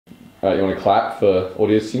Alright, you want to clap for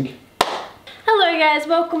audio sync? Hello guys,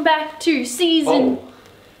 welcome back to season... Oh.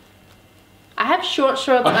 I have short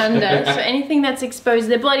shorts under, so anything that's exposed,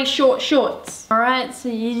 they're bloody short shorts. Alright, so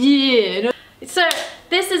yeah. So,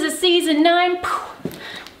 this is a season 9,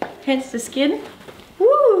 hence the skin.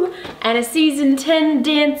 Woo! And a season 10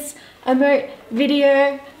 dance emote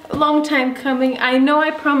video. Long time coming. I know I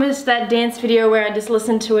promised that dance video where I just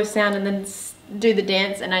listen to a sound and then do the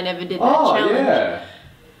dance, and I never did that challenge. Yeah.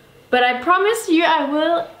 But I promise you I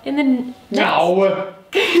will in the next... No! What?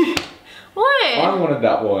 I wanted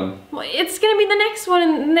that one. Well, it's gonna be the next one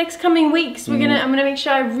in the next coming weeks. I'm gonna make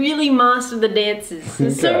sure I really master the dances.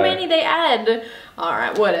 There's so many they add.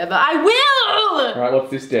 Alright, whatever. I will! Alright, what's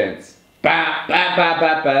this dance? Ba ba ba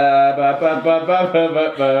ba ba ba ba ba ba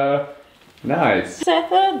ba ba. Nice. So I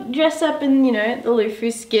thought I'd dress up in, you know, the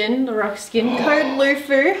Lufu skin, the rock skin, code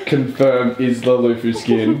Lufu. Confirm is the Lufu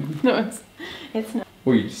skin. No, it's not.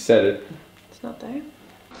 Well, you just said it. It's not though.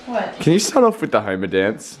 What? Can you start off with the Homer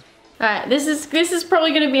dance? Alright, this is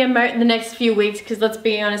probably gonna be a moat in the next few weeks because let's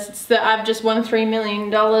be honest, it's the I've just won $3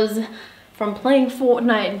 million from playing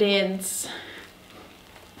Fortnite dance.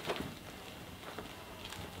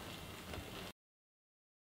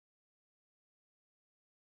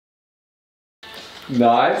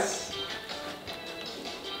 Nice.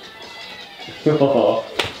 Oh.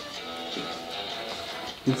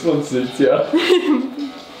 This one suits you.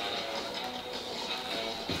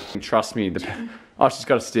 Trust me. Oh, she's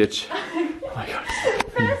got a stitch. Oh my god.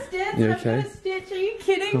 First dance, You I've got a stitch. Are you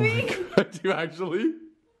kidding me? Do you actually?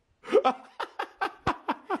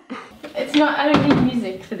 It's not. I don't need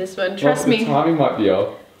music for this one. Trust me. The timing might be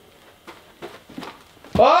off.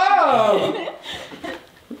 Oh!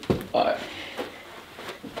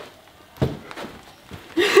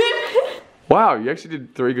 Wow, you actually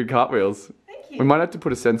did 3 good cartwheels. Thank you. We might have to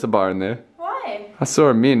put a sensor bar in there. Why? I saw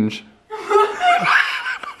a minge. Why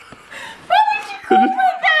would you call it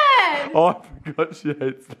that? Oh, I forgot she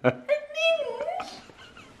hates that. A minge.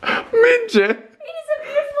 Minge? It is a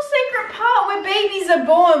beautiful sacred part where babies are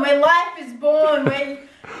born, where life is born, where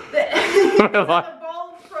the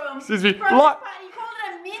evolved from. Excuse me. From this part, you call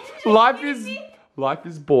it a minge? Life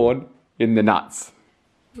is born in the nuts.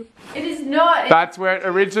 It is not. That's where it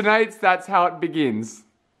originates. That's how it begins.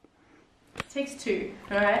 It takes 2,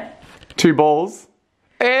 alright? 2 balls.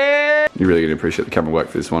 And you're really gonna appreciate the camera work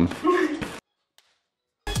for this one.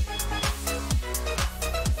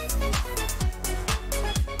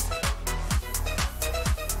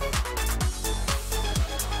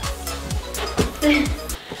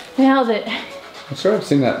 Nailed it. I'm sure I've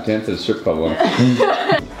seen that dance at a strip club once.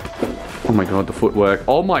 Oh my god, the footwork.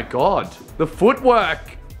 Oh my god, the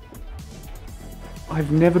footwork! I've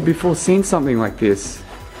never before seen something like this.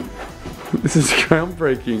 This is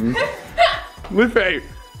groundbreaking. Liffy!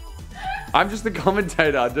 I'm just the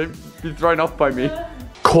commentator, don't be thrown off by me.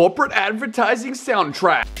 Corporate advertising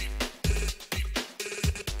soundtrack.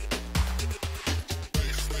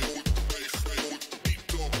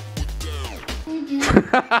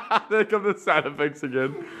 There come the sound effects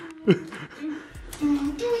again.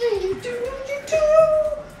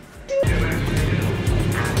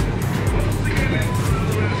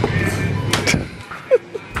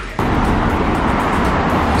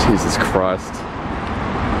 Jesus Christ.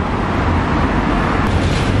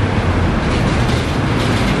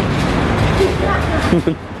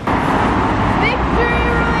 Victory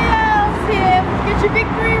Royales here. Get your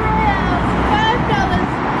Victory Royales. $5,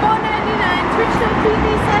 $4.99.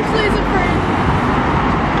 Twitch.tv/Loserfruit.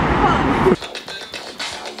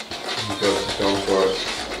 Going for it.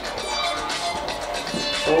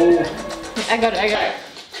 Oh. I got it.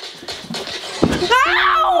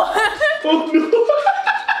 Ow! Oh no!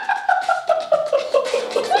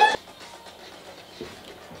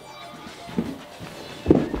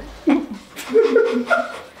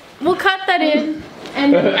 We'll cut that in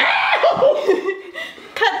and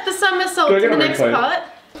cut the somersault to the next part.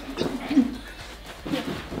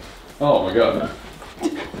 Oh my god.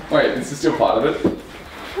 Wait, this is still part of it?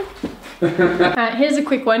 Alright, here's a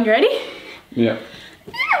quick one. You ready? Yeah.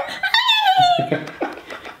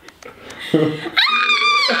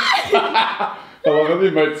 I love that the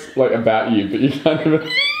emote's like about you, but you can't even...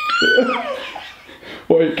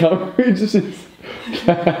 Wait, can't we just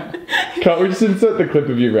insert the clip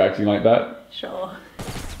of you reacting like that? Sure.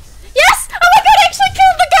 Yes! Oh my god, I actually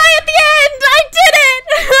killed the guy at the end! I did it!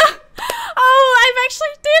 Oh, I've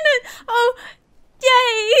actually done it! Oh,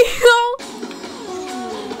 yay! Oh.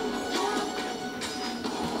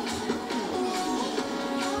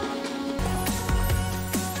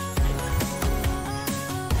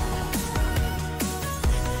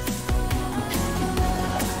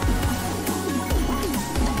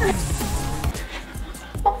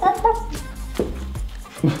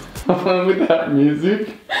 with that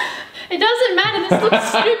music. It doesn't matter. This looks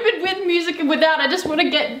stupid with music and without. I just want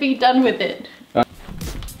to be done with it.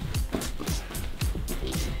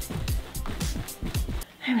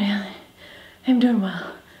 I'm doing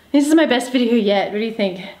well. This is my best video yet. What do you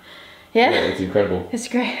think? Yeah? Yeah, it's incredible. It's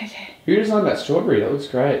great. Okay. Who designed that strawberry? That looks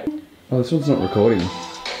great. Oh, this one's not recording.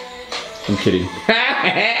 I'm kidding.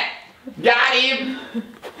 Got him!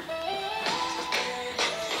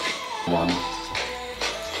 One.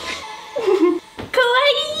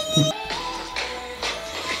 Kawaii!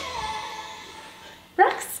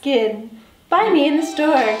 Rock skin. Buy me in the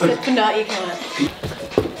store, except for not, you can't.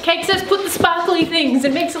 Cake says put the sparkly things.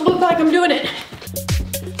 It makes it look like I'm doing it.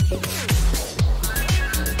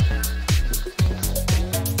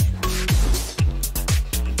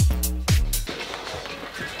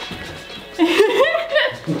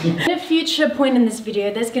 At a future point in this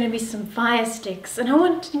video, there's going to be some fire sticks, and I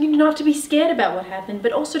want you not to be scared about what happened,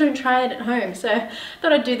 but also don't try it at home. So I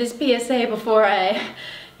thought I'd do this PSA before I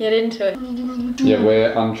get into it. Yeah,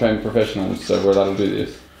 we're untrained professionals, so we're allowed to do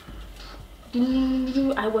this.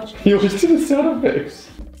 I watch. You always do the sound effects.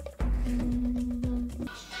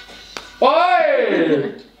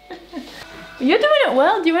 Oi! You're doing it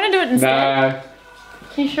well. Do you want to do it instead? No.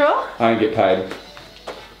 You sure? I don't get paid.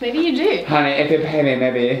 Maybe you do. Honey, if you pay me,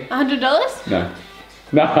 maybe. $100? No.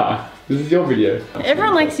 Nah, this is your video.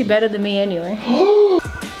 Everyone likes you better than me anyway.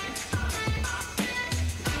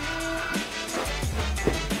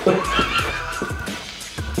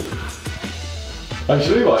 I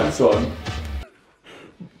actually like this one.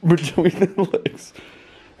 Between the legs.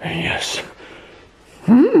 Yes.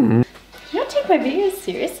 Do you not take my videos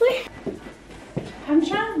seriously? I'm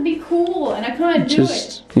trying to be cool and I can't do it.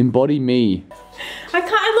 Just embody me. I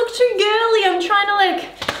can't, I look too girly. I'm trying to like,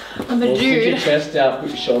 I'm a dude. Put your chest out, put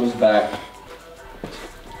your shoulders back.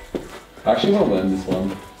 I actually want to learn this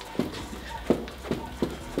one.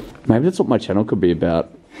 Maybe that's what my channel could be about.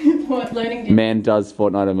 What, learning? Man does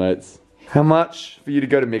Fortnite emotes. How much for you to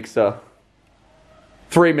go to Mixer?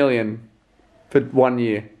 3 million for 1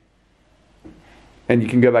 year. And you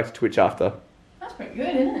can go back to Twitch after. That's pretty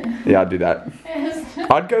good, isn't it? Yeah, I'd do that. Yes.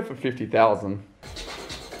 I'd go for 50,000.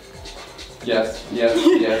 Yes, yes,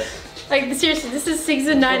 yes. Like, seriously, this is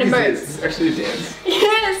season 9 emotes. This is actually a dance.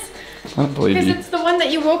 Yes! I don't believe Because you. it's the one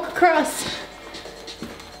that you walk across.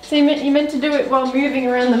 So you meant to do it while moving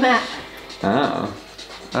around the map. Ah,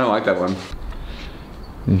 I don't like that one.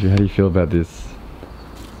 Andrew, how do you feel about this?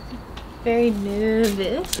 Very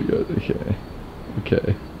nervous. Okay,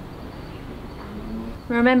 okay.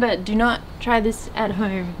 Remember, do not try this at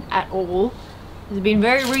home at all. It's been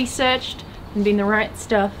very researched and been the right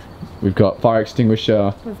stuff. We've got fire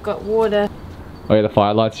extinguisher. We've got water. Oh yeah, the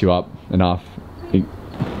fire lights you up enough.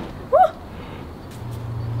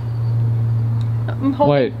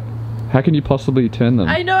 Wait, how can you possibly turn them?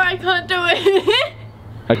 I know, I can't do it.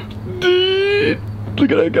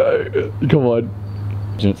 Look at her go. Come on.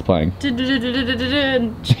 It's playing. You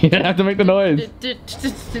don't have to make the noise.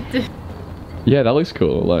 Yeah, that looks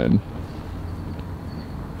cool alone.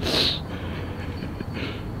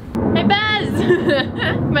 Hey Baz!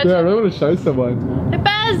 Yeah, I really want to show someone. Hey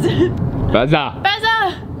Baz! Bazza!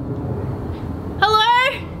 Bazza! Hello?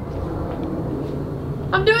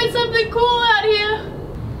 I'm doing something cool out here.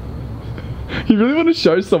 You really want to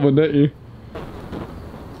show someone, don't you?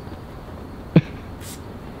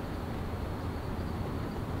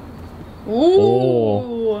 Ooh.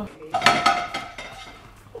 Oh.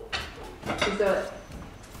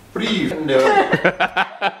 What are you doing?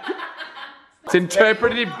 It's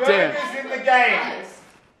interpretive dance. Burgers in the game.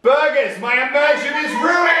 Burgers, my immersion is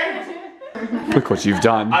ruined. Look what you've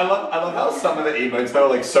done. I love how some of the emotes though are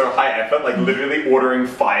like so high effort, like literally ordering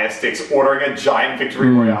fire sticks, ordering a giant victory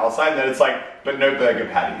royale sign. Then it's like, but no burger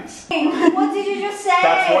patties. What did you just say?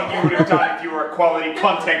 That's what you would have done if you were a quality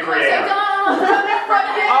content creator.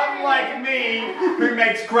 Unlike me, who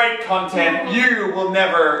makes great content, you will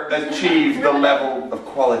never achieve the level of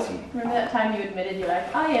quality. Remember that time you admitted you're like,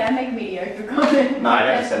 oh yeah, I make mediocre content. No, I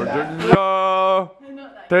never said that. No,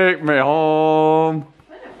 take me home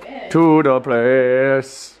to the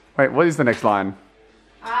place. Wait, what is the next line?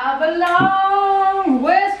 I belong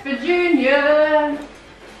West Virginia.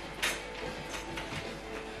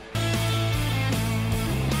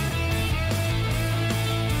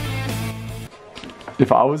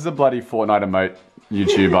 If I was a bloody Fortnite emote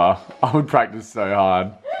YouTuber, I would practice so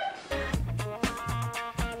hard.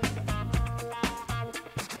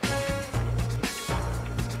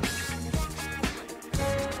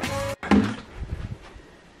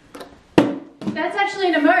 That's actually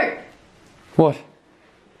an emote. What?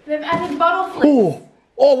 They've added bottle flips. Oh,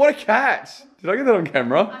 oh, what a catch! Did I get that on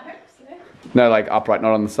camera? I hope No, like upright,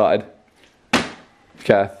 not on the side.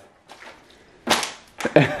 Kath.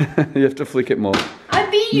 You have to flick it more. I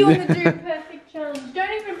beat you on the Do Perfect challenge.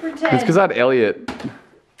 Don't even pretend. It's because I had Elliot.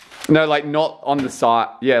 No, like not on the side.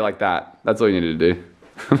 Yeah, like that. That's all you need to do.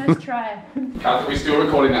 Let's try. Are we still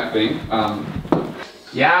recording that thing?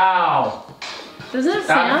 Yow! Doesn't it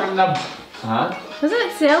sound? Huh? Doesn't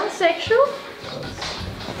it sound sexual?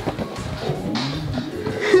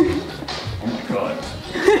 Oh my god.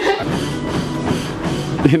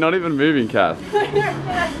 You're not even moving, Kath.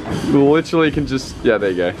 You literally can just... Yeah,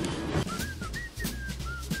 there you go.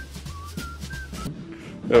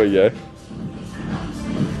 There we go.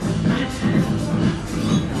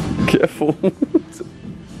 Careful.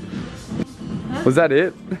 Was that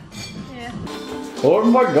it? Yeah. Oh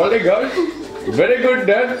my golly guys. Very good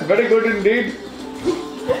dance. Very good indeed.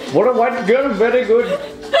 What a white girl. Very good.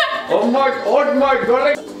 Oh my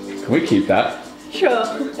golly. Can we keep that? Sure.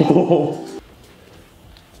 Oh.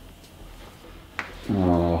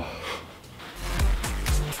 Oh.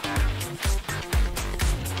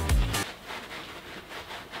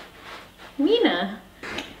 Mina.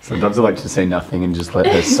 Sometimes I like to say nothing and just let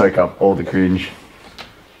her soak up all the cringe.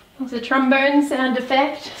 It's a trombone sound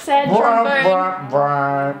effect. Sad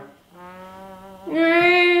trombone.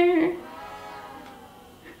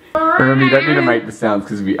 Remember, you don't need to make the sounds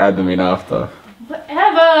because we add them in after.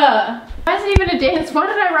 Whatever. Why is it even a dance? Why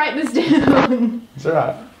did I write this down? It's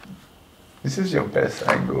alright. This is your best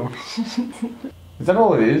angle. Is that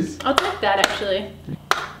all it is? I'll take that actually.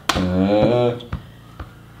 Bye.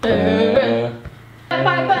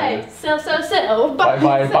 Sell.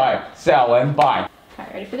 Bye. Sell and buy.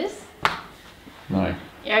 Alright, ready for this? No.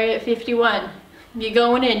 Area 51. You're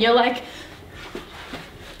going in. You're like.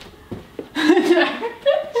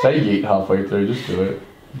 Say yeet halfway through, just do it.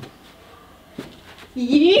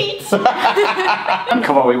 Yeet.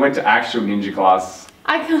 Come on, we went to actual ninja class.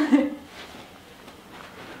 I can't.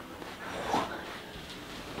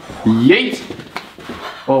 Yeet!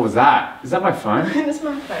 What was that? Is that my phone? That's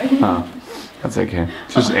my phone. Oh, that's okay.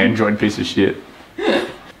 It's just an Android piece of shit.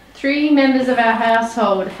 3 members of our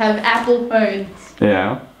household have Apple phones.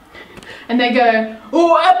 Yeah. And they go,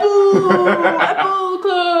 oh, Apple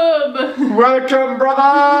Club. Welcome,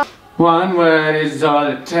 brother! One word is all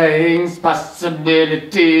it takes.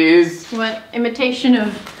 Possibilities. You want imitation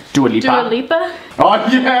of Dua Lipa. Dua Lipa? Oh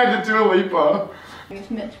yeah, the Dua Lipa.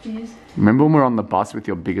 Please. Remember when we were on the bus with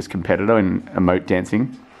your biggest competitor in emote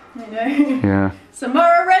dancing? I know. Yeah.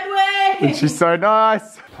 Samara Redway! And she's so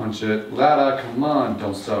nice. Punch it louder, come on,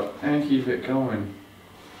 don't stop and keep it going.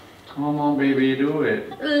 Come on, baby, do it.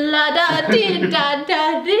 La da dee da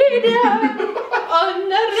da dee da on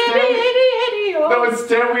the radio. That was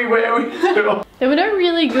Stairway Where We Feel. There were no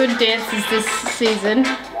really good dances this season.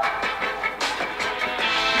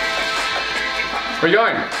 Where you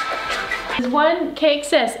going? There's one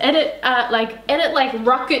KXS edit like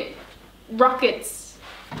rockets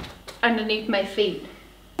underneath my feet.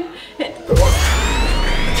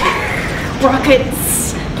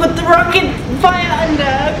 Rockets! Put the rocket fire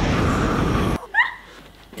under!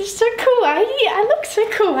 They're so kawaii. I look so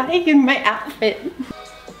kawaii in my outfit.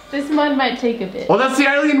 This one might take a bit. Oh, that's the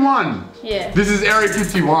alien one. Yeah. This is Area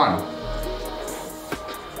 51.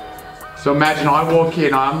 So imagine I walk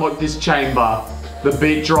in, I unlock this chamber, the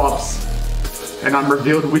beat drops, and I'm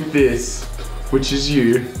revealed with this, which is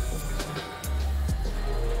you.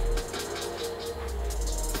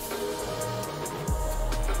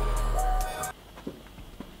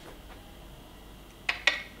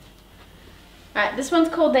 Alright, this one's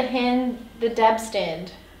called the dab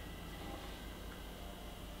stand.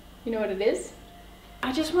 You know what it is?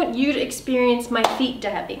 I just want you to experience my feet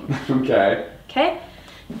dabbing. Okay. Okay?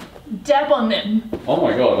 Dab on them. Oh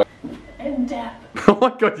my god. And dab. Oh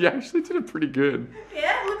my god, you actually did it pretty good.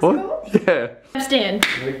 Yeah, looks What? cool. Yeah. Dab stand.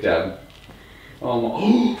 Leg dab. Oh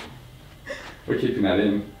my. We're keeping that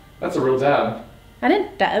in. That's a real dab. I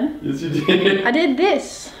didn't dab. Yes, you did. I did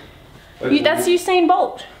this. That's Usain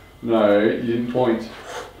Bolt. No, you didn't point.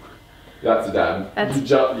 That's a dab. That's- you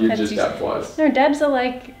that's just dabbed twice. No, dabs are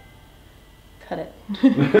like... Cut it.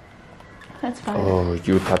 That's fine. Oh,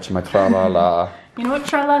 you touch my tra-la-la. You know what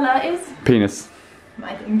tra-la-la is? Penis.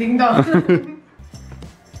 My ding-ding-dong.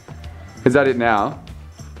 Is that it now?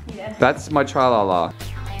 Yeah. That's my tra-la-la.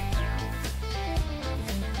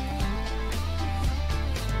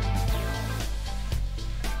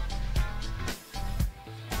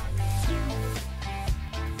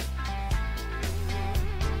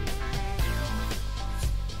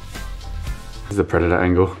 This is the predator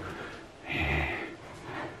angle.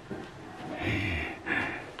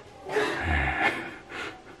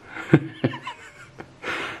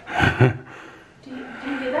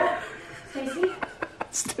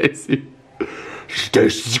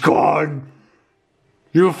 taste is gone.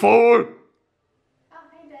 You fool. Oh,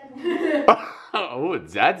 hey, Dad. Oh,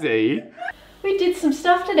 Zaddy. We did some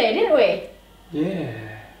stuff today, didn't we? Yeah.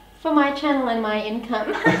 For my channel and my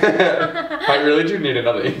income. I really do need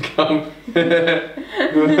another income.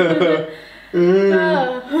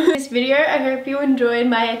 This video, I hope you enjoyed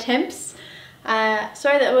my attempts.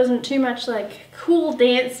 Sorry that wasn't too much like cool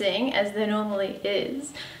dancing as there normally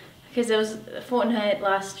is, because there was Fortnite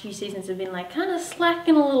last few seasons have been like kind of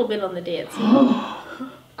slacking a little bit on the dancing.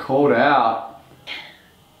 Called out.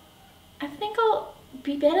 I think I'll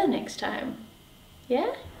be better next time.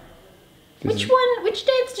 Yeah? Which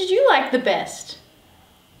dance did you like the best?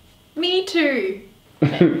 Me too.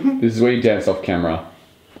 This is where you dance off camera.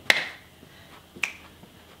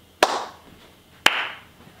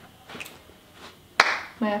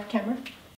 Am I off camera?